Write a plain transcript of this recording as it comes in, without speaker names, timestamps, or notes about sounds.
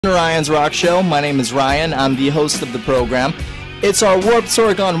Ryan's Rock Show. My name is Ryan. I'm the host of the program. It's our Warped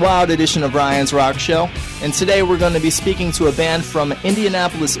Tour Gone Wild edition of Ryan's Rock Show, and today we're going to be speaking to a band from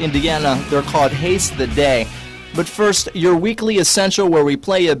Indianapolis, Indiana. They're called Haste the Day. But first, your weekly essential where we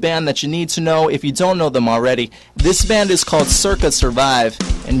play a band that you need to know if you don't know them already. This band is called Circa Survive,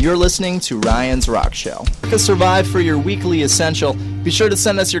 and you're listening to Ryan's Rock Show. Circa Survive for your weekly essential. Be sure to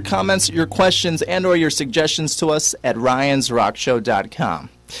send us your comments, your questions, and or your suggestions to us at ryansrockshow.com.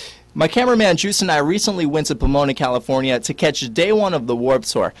 My cameraman Juice and I recently went to Pomona, California to catch day one of the Warped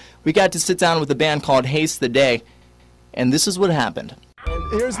Tour. We got to sit down with a band called Haste the Day, and this is what happened.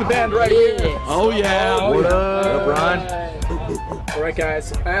 And here's the band right here. Oh yeah. What up, Ron? Alright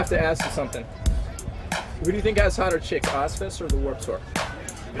guys, I have to ask you something. Who do you think has hotter chicks, Ozfest or the Warped Tour?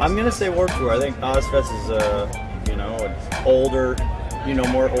 I'm gonna say Warped Tour. I think Ozfest is, it's older,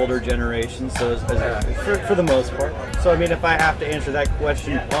 more older generation. So for the most part. So I mean, if I have to answer that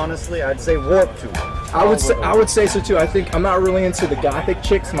question honestly, I'd say Warped Tour. I would say so too. I think I'm not really into the gothic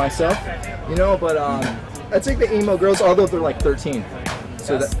chicks myself, but I think the emo girls, although they're like 13.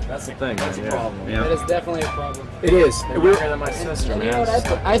 So that's the thing. That's a problem. Yeah. That is definitely a problem. It is. They're younger than my sister, man. You know what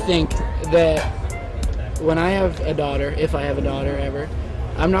I think that when I have a daughter, if I have a daughter ever,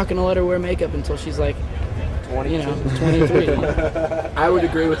 I'm not gonna let her wear makeup until she's like 23. I would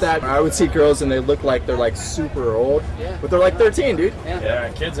agree with that. I would see girls and they look like they're like super old, but they're like 13, dude. Yeah,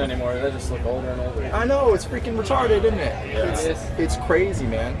 kids anymore. They just look older and older. I know, it's freaking retarded, isn't it? Yeah. It's crazy,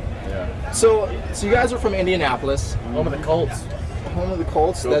 man. Yeah. So you guys are from Indianapolis, Home of the Colts. home of the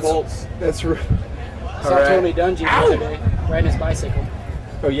Colts. Go Colts. That's right. Saw Tony Dungy the other day riding his bicycle.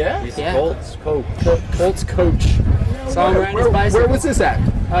 Oh yeah? He's Yeah. Colts coach. Colts coach. Saw him riding his bicycle. Where was this at?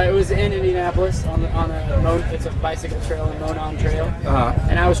 It was in Indianapolis on it's a bicycle trail and Monon Trail.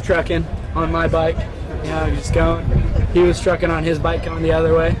 And I was trucking on my bike. Just going. He was trucking on his bike going the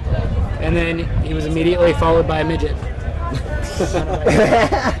other way, and then he was immediately followed by a midget.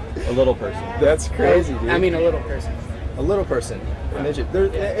 A little person. That's crazy, dude. I mean, a little person. A little person. A midget.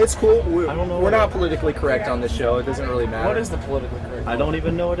 It's cool. I don't know. We're not politically correct on this show. It doesn't really matter. What is the politically correct? I don't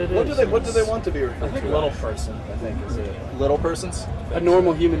even know what it is. What do they want to be I referred think to? little person. I think is it. Little persons? A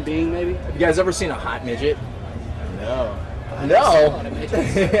normal human being, maybe. Have you guys ever seen a hot midget? No. No. I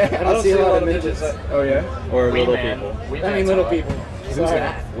don't see a lot of midgets. Oh yeah. Or Wee little Man. people. Wee I mean, Man's little hot. people. Who's Sorry.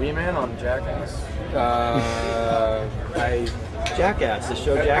 that? Wee Man on Jackass. Jackass. The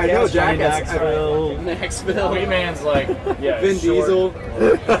show I Jackass. know Johnny Jackass. Knoxville. Maxville. Wee Man's like Vin short. Diesel.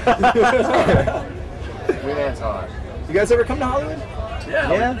 Wee Man's hot. You guys ever come to Hollywood?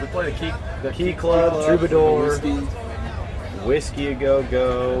 Yeah. We play the Key Club, Troubadour, Whiskey A Go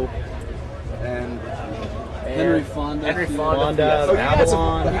Go, And Henry Fonda. Henry Fonda, oh,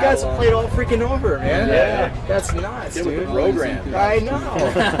 Avalon. you guys have played all freaking over, man. Yeah. That's nuts, Get with dude. the program. I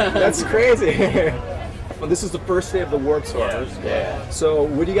know. That's crazy. Well, this is the first day of the Warped Tour. Yeah. So,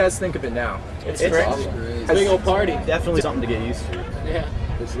 what do you guys think of it now? It's It's awesome. Big old party. Definitely something to get used to. Yeah.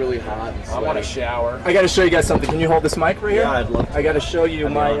 It's really hot. I want to shower. I got to show you guys something. Can you hold this mic right here? Yeah, I'd love to. I got to show you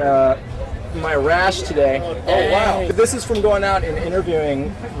my rash today. Oh, wow. But this is from going out and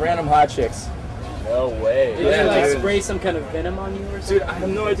interviewing random hot chicks. No way. Did Yeah, they like dude. spray some kind of venom on you or something? Dude, I have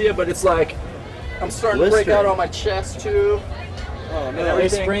no idea, but it's like I'm starting to break Blistering. out on my chest too. Oh and no, they're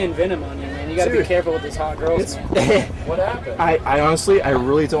everything. spraying venom on you, man. You gotta be Dude. careful with these hot girls, man. What happened? I honestly, I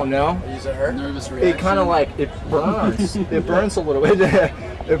really don't know. Is it hurt? Nervous It kind of like it burns. It burns a little bit.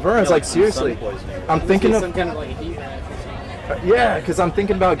 It burns like seriously. I'm thinking some of kind of like heat rash or something. yeah, because I'm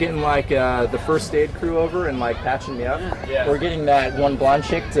thinking about getting like the first aid crew over and like patching me up, Yeah. or getting that one blonde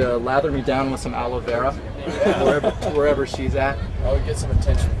chick to lather me down with some aloe vera, wherever she's at. I would get some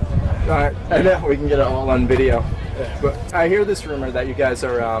attention. All right, I know we can get it all on video. But I hear this rumor that you guys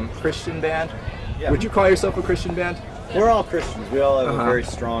are Christian band. Yeah. Would you call yourself a Christian band? We're all Christians. We all have Uh-huh. a very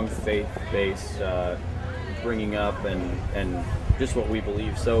strong faith base, bringing up and just what we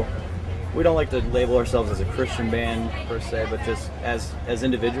believe. So we don't like to label ourselves as a Christian band per se, but just as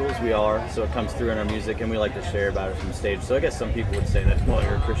individuals we are. So it comes through in our music, and we like to share about it from the stage. So I guess some people would say that, well,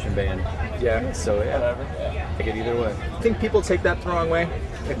 you're a Christian band. Yeah. So yeah, Whatever. take it either way. I think people take that the wrong way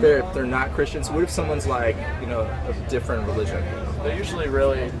if they're not Christians. What if someone's like of a different religion? They're usually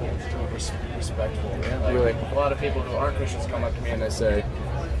really respectful. Like, Really? a lot of people who aren't Christians come up to me and they say,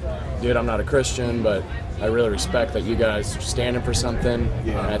 "Dude, I'm not a Christian, but I really respect that you guys are standing for something.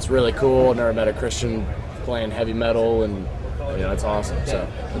 It's really cool. Never met a Christian playing heavy metal, and it's awesome." So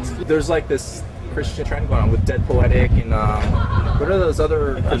There's like this Christian trend going on with Dead Poetic and what are those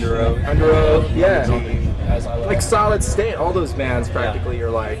other Under Oath. Under Oath, yeah. as I Like Solid State, all those bands practically are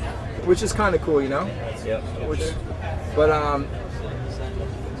like, which is kind of cool, Yep. But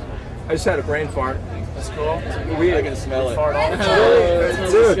I just had a brain fart. That's cool. I can smell it. Fart all the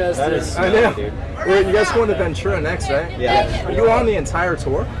time. Dude, That is I smelly, know. dude. Wait, you guys going to Ventura next, right? Yeah. Are you on the entire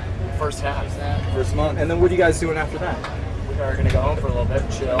tour? First half. First month. And then what are you guys doing after that? We're going to go home for a little bit,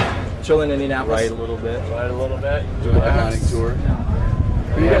 chill. Chill in Indianapolis? Right a little bit. Ride a little bit. Do a headlining tour.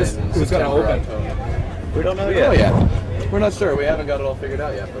 Who you guys, who's going to open? We don't know Oh yet. yeah. We're not sure. We haven't got it all figured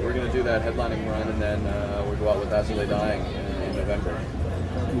out yet, but we're going to do that headlining run, and then we'll go out with Absolutely Dying in November.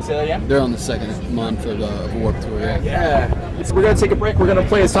 Can you say that again? They're on the second month of Warp Tour, yeah. Yeah. So we're going to take a break. We're going to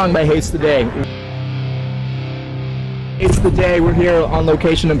play a song by Haste today. It's the day. We're here on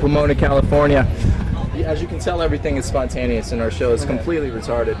location in Pomona, California. As you can tell, everything is spontaneous, and our show is completely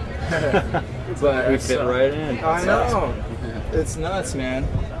retarded. But We fit right in. I know. It's nuts, man.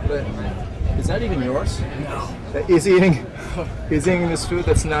 But is that even yours? No. He's eating this food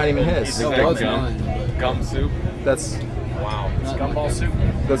that's not even his. He's a That was big gum. mine. Gum soup. That's Wow. It's gumball soup.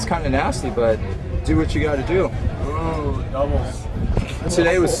 that's kind of nasty, but do what you got to do. Ooh, doubles.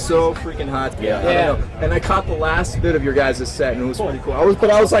 Today was so freaking hot. Yeah. I don't know. And I caught the last bit of your guys' set, and it was pretty cool. I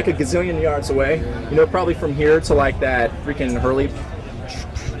was like a gazillion yards away. You know, probably from here to like that freaking Hurley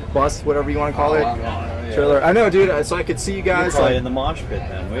bus, whatever you want to call it. Trailer. I know, dude. So I could see you guys. Probably Like, in the mosh pit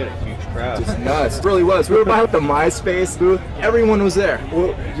then. We had a huge crowd. it's nuts. It really was. We were by the MySpace booth. Everyone was there. Well,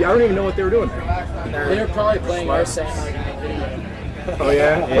 yeah, I don't even know what they were doing. They were probably playing our set like on the video. Oh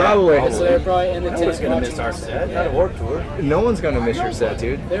yeah, Yeah. probably. So they were probably in the No tent one's gonna watching miss our set. Not a Warped Tour. No one's gonna miss your set,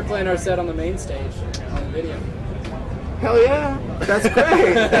 dude. They were playing our set on the main stage on the video. Hell yeah, that's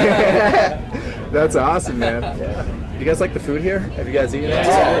great. That's awesome, man. You guys like the food here? Have you guys eaten?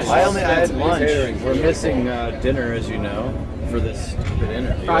 Yeah. I only had lunch. We're missing dinner, as you know, for this stupid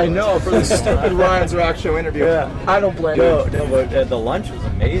interview. I know, for the stupid Ryan's Rock Show interview. Yeah. I don't blame No, you. no, but the lunch was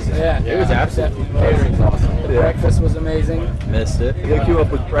amazing. Yeah. It was absolutely Catering's amazing. awesome. The breakfast was amazing. Missed it. They hook you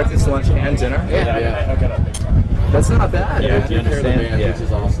up with breakfast, lunch, and dinner? Yeah. That's not bad. Yeah, do you understand? Yeah. Which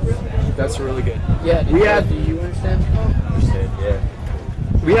is awesome. That's really good. Yeah. We had- Do you understand? Yeah.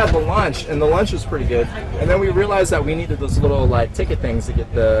 We had the lunch, and the lunch was pretty good. And then we realized that we needed those little like ticket things to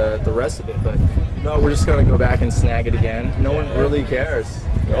get the rest of it. But no, we're just gonna go back and snag it again. No one really cares.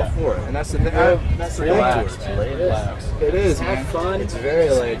 Go for it. And that's the thing. That's the Relax. thing. Lay it back. It is, Have man. fun. It's very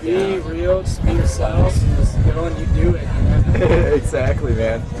like Be real. Just be yourself. And just go and you do it. Exactly,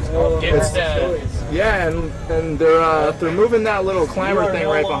 man. It's Yeah, and they're moving that little climber thing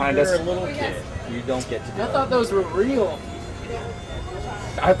right behind us. You're a little kid. You don't get to do I thought those were real.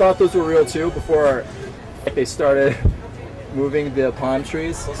 I thought those were real too before they started moving the palm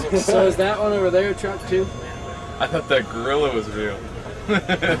trees. So is that one over there a truck too? I thought that gorilla was real.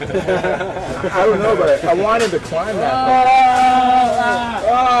 I don't know, but I wanted to climb that.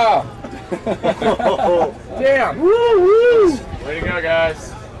 Oh! Damn! Woo woo! Way to go,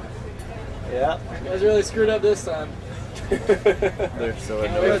 guys. Yeah. You guys really screwed up this time. They're so Wait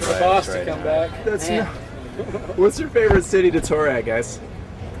annoyed for the by boss us to right come now. back. That's Man. What's your favorite city to tour at, guys?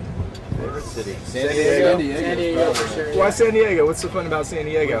 Favorite city. San Diego. San Diego for sure. Why San Diego? What's so fun about San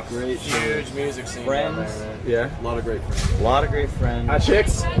Diego? Great Huge music scene friends. down there, man. Yeah. A lot of great friends. A lot of great friends. Hot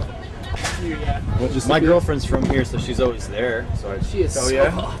chicks? My girlfriend's from here, so she's always there. So She is Oh so yeah.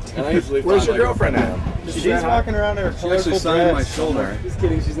 hot. And I usually Where's find your my girlfriend at? she's walking around in her She actually colorful signed my dress. shoulder. Just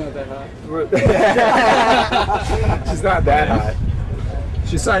kidding, she's not that hot. She's not that hot.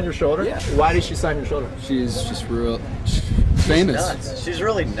 She signed your shoulder? Yeah. Why did she sign your shoulder? She's just real famous. Nuts. She's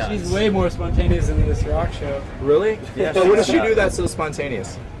really nuts. She's way more spontaneous than this rock show. Really? Yeah, But what does she's she do nuts. that's so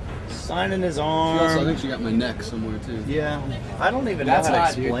spontaneous? signing his She also, I arm. think she got my neck somewhere too. Yeah, I don't even That's know how hot,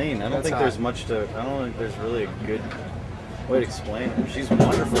 to dude. explain. I don't That's think hot. there's much to. I don't think there's really a good way to explain her. She's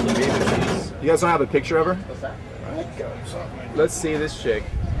wonderful to me, but she's. You guys don't have a picture of her? Let's see this chick.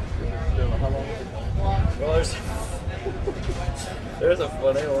 Well, there's a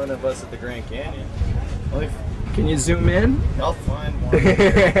funny one of us at the Grand Canyon. Can you zoom in? I'll find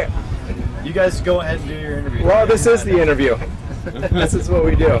one. You guys go ahead and do your interview. Well, this is the interview. This is what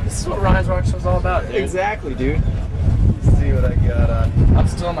we do. This is what Ryan's Rock Show's all about, dude. Exactly, dude. Let's see what I got on. I'm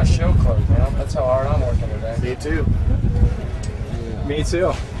still in my show clothes, man. That's how hard I'm working today. Me too. Me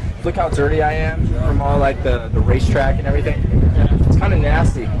too. Look how dirty I am from all like the racetrack and everything. It's kind of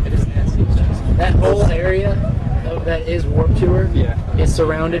nasty. It is nasty. That whole area that is Warped Tour is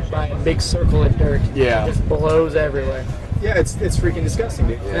surrounded by a big circle of dirt. Yeah. It just blows everywhere. Yeah, it's freaking disgusting,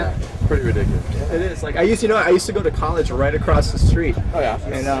 dude. Yeah, pretty ridiculous. It is. Like I used to go to college right across the street. Oh yeah.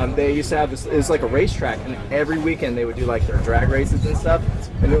 And they used to have this. It was like a racetrack, and every weekend they would do like their drag races and stuff.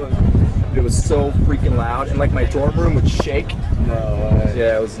 And it was so freaking loud, and like my dorm room would shake. No way.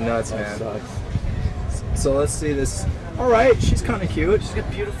 Yeah, it was nuts, That man. sucks. So let's see this. All right, she's kind of cute. She's got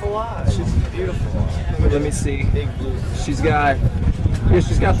beautiful eyes. She's beautiful. Let me see. Big blue. She's got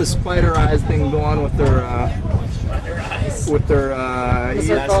the spider eyes thing going with her. With her.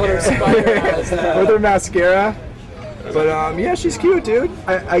 With her mascara. But yeah, she's cute, dude.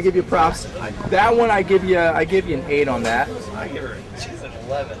 I give you props. That one, I give you an 8 on that. I give her. She's an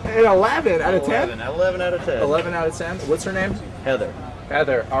 11. An 11 out of 10. 11 out of 10. 11 out of 10. What's her name? Heather.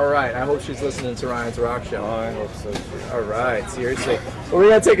 Heather. All right. I hope she's listening to Ryan's Rock Show. Oh, I hope so. All right. Seriously. Well, we're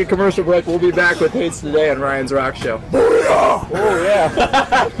gonna take a commercial break. We'll be back with Haste today on Ryan's Rock Show. Oh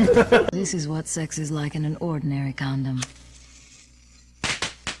yeah. This is what sex is like in an ordinary condom.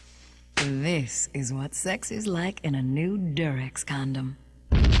 This is what sex is like in a new Durex condom.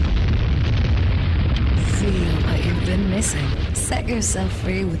 Feel what you've been missing. Set yourself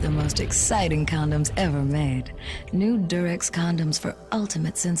free with the most exciting condoms ever made. New Durex condoms for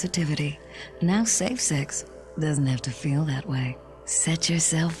ultimate sensitivity. Now safe sex doesn't have to feel that way. Set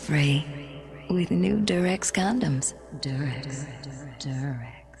yourself free with new Durex condoms. Durex.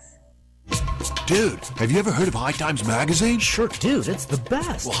 Dude, have you ever heard of High Times magazine? Sure, dude, it's the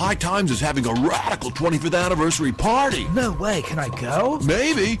best. Well, High Times is having a radical 25th anniversary party. No way, can I go?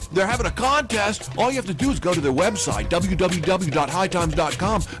 Maybe. They're having a contest. All you have to do is go to their website,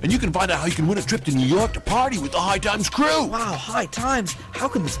 www.hightimes.com, and you can find out how you can win a trip to New York to party with the High Times crew. Wow, High Times. How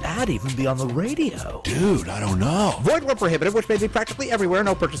can this ad even be on the radio? Dude, I don't know. Void where prohibited, which may be practically everywhere.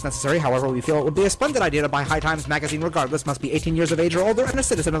 No purchase necessary. However, we feel it would be a splendid idea to buy High Times magazine regardless. Must be 18 years of age or older and a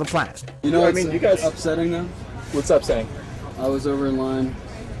citizen of the planet. You know, I mean, you guys. Upsetting though. What's upsetting? I was over in line,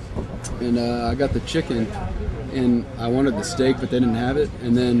 and I got the chicken, and I wanted the steak, but they didn't have it.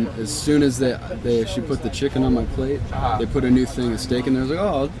 And then as soon as she put the chicken on my plate, they put a new thing of steak in there. I was like, oh,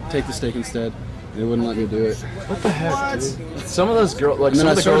 I'll take the steak instead. They wouldn't let me do it. What the heck, dude? Some of those girls, like, And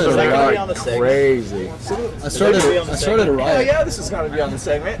then some of the girls Is that gonna be are on the like segment? crazy. I started a Oh riot. yeah, this is gonna be on the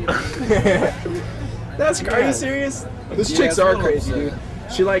segment. That's crazy. Are you serious? This Yeah, chicks it's a are little crazy, dude. upsetting.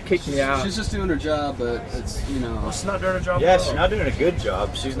 She like kicked me out. She's just doing her job, but it's, you know. She's not doing a job. Yeah, she's not doing a good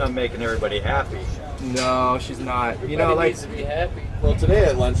job. She's not making everybody happy. No, she's not. You know, like. needs to be happy. Well, today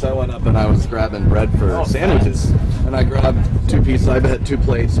at lunch I went up and I was grabbing bread for sandwiches, and I grabbed 2 pieces. I had 2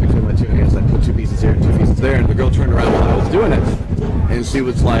 plates between my 2 hands. I put 2 pieces here, 2 pieces there, and the girl turned around while I was doing it, and she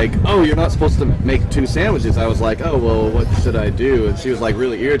was like, "Oh, you're not supposed to make 2 sandwiches." I was like, "Oh, well, what should I do?" And she was like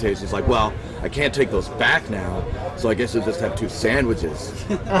really irritated. She's like, "Well, I can't take those back now, so I guess you'll just have 2 sandwiches."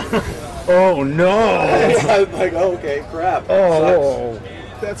 Oh no! I'm like, "Oh, okay, crap." Oh,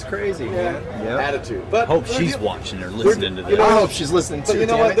 that's crazy, man. Attitude. But Hope she's watching or listening to this. I hope she's listening But too. you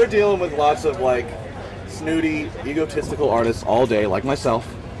know damn what? it. They're dealing with lots of like snooty, egotistical artists all day, like myself.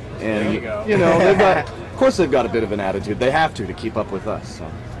 And you know, they've got, of course, they've got a bit of an attitude. They have to keep up with us.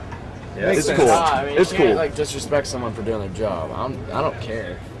 So. Yeah, It's sense. cool. I mean, It's you can't, cool. like, disrespect someone for doing their job. I don't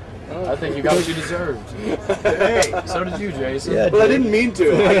care. I think you got what you deserved. Hey, So did you, Jason. Yeah, But I didn't mean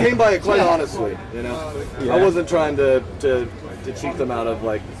to. I came by it quite honestly. You know, I wasn't trying to cheat them out of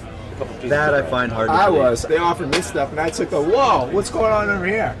like a couple pieces. that I of bread. find hard to I believe. was. They offered me stuff, and I took the whoa. What's going on over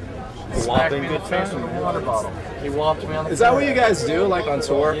here? Whopping Good face with a water bottle. He whopped me on the Is that what you guys do, like on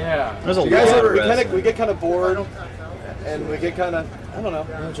tour? Yeah. There's a You guys lot ever? of We get kind of bored, and we get kind of, I don't know.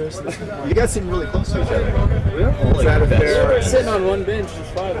 You guys seem really close to each other. Really? Is that a fair? Sitting on one bench is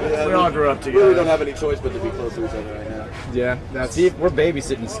fine. Yeah, We all grew up together. Really don't have any choice but to be close to each other right now. Yeah, that's. Steve, we're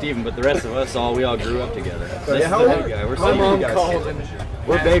babysitting Steven, but the rest of us we all grew up together. This how is the old- big guy. We're my sitting mom you guys. called and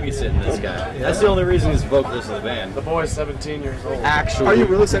We're babysitting this guy. That's the only reason he's vocalist of the band. The boy's 17 years old. Actually, Are you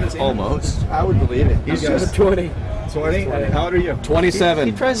really 17? almost. I would believe it. He's You guys- just 20. 20? How old are you? 27.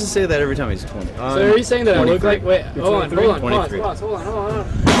 He tries to say that every time he's 20. So are you saying that I look like? Wait, hold on, 23. pause. Hold on.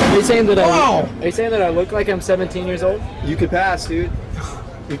 Are you saying that Are you saying that I look like I'm 17 years old? You could pass, dude.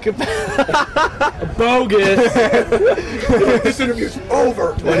 You could. Bogus. This interview's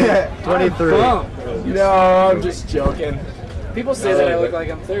over. 23. No, I'm just joking. People say that I look like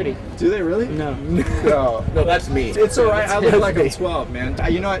I'm 30. Do they really? No. No. No, that's me. It's alright. I look like I'm 12, man.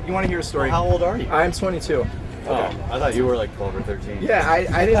 You know what? You want to hear a story? How old are you? I'm 22. Oh, I thought you were like 12 or 13. Yeah,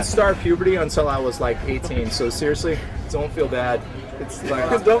 I didn't start puberty until I was like 18. So seriously, don't feel bad. It's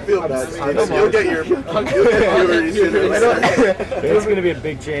like Don't feel bad. You'll get your. It's going to be a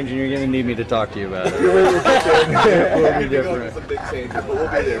big change, and you're going to need me to talk to you about it. We'll be different. Some big changes, but we'll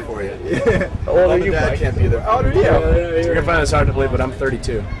be there for you. How old are you? Dad Mike? can't be there. How old are you? You're gonna find this hard to believe, but I'm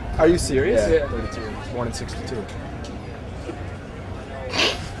 32. Are you serious? Yeah, 32. Born in '62.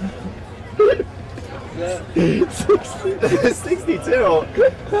 62. All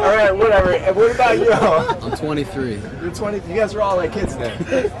right, whatever. And what about you? I'm 23. You're 20. You guys are all like kids now.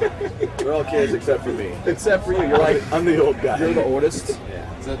 We're all kids except for me. Except for you. You're like I'm the old guy. you're the oldest.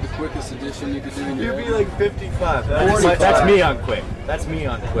 Is that the quickest addition you could do in your You'd be life? like 55. That's me on quick. That's me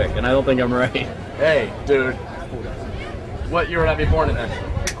on quick, and I don't think I'm right. Hey, dude. What year would I be born in then?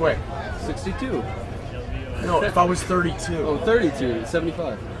 Quick. 62. No, if I was 32. Oh, 32.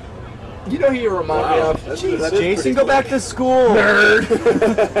 75. You know who you remind me of? That's Jason, pretty go back to school. Nerd.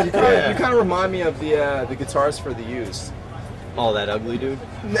 You kind of remind me of the guitarist for the Used. Oh, that ugly dude.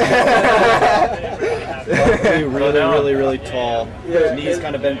 really tall. His knees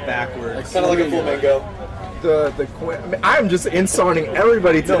kind of bent backwards. Kind of like a flamingo. I'm just insulting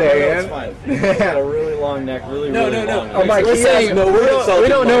everybody today, It's fine. He's got a really long neck, really long neck. I'm like, We're saying, no, we're we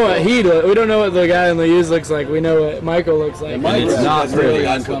don't know Michael. what he does. We don't know what the guy in the used looks like. We know what Michael looks like. Michael's It's not really really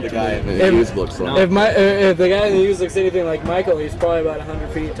that's what the guy in the If- used looks like. If the guy in the used looks anything like Michael, he's probably about 100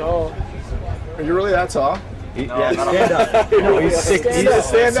 feet tall. Are you really that tall? Yeah, stand up. No, he's 6.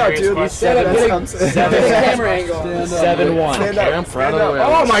 Stand up, dude. He's Stand up, get a camera angle. 7'1". Stand up. I'm proud Stand of the up. way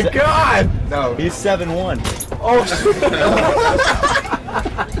I Oh my God! No. He's 7'1". Oh shit!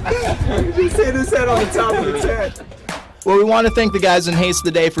 He just hit his head on the top of the tent. Well, we want to thank the guys in Haste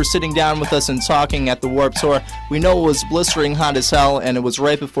today for sitting down with us and talking at the Warped Tour. We know it was blistering hot as hell, and it was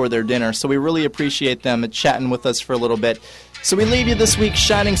right before their dinner, so we really appreciate them chatting with us for a little bit. So we leave you this week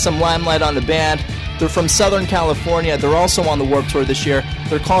shining some limelight on the band. They're from Southern California. They're also on the Warped Tour this year.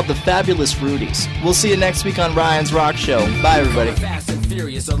 They're called the Fabulous Rudies. We'll see you next week on Ryan's Rock Show. Bye, everybody. Fast and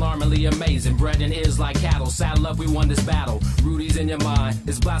furious, alarmingly amazing. Bred in ears like cattle. Saddle up, we won this battle. Rudy's in your mind.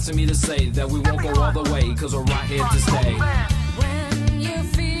 It's blasphemy to say that we won't go all the way, cause we're right here to stay. When you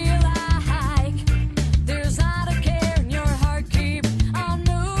feel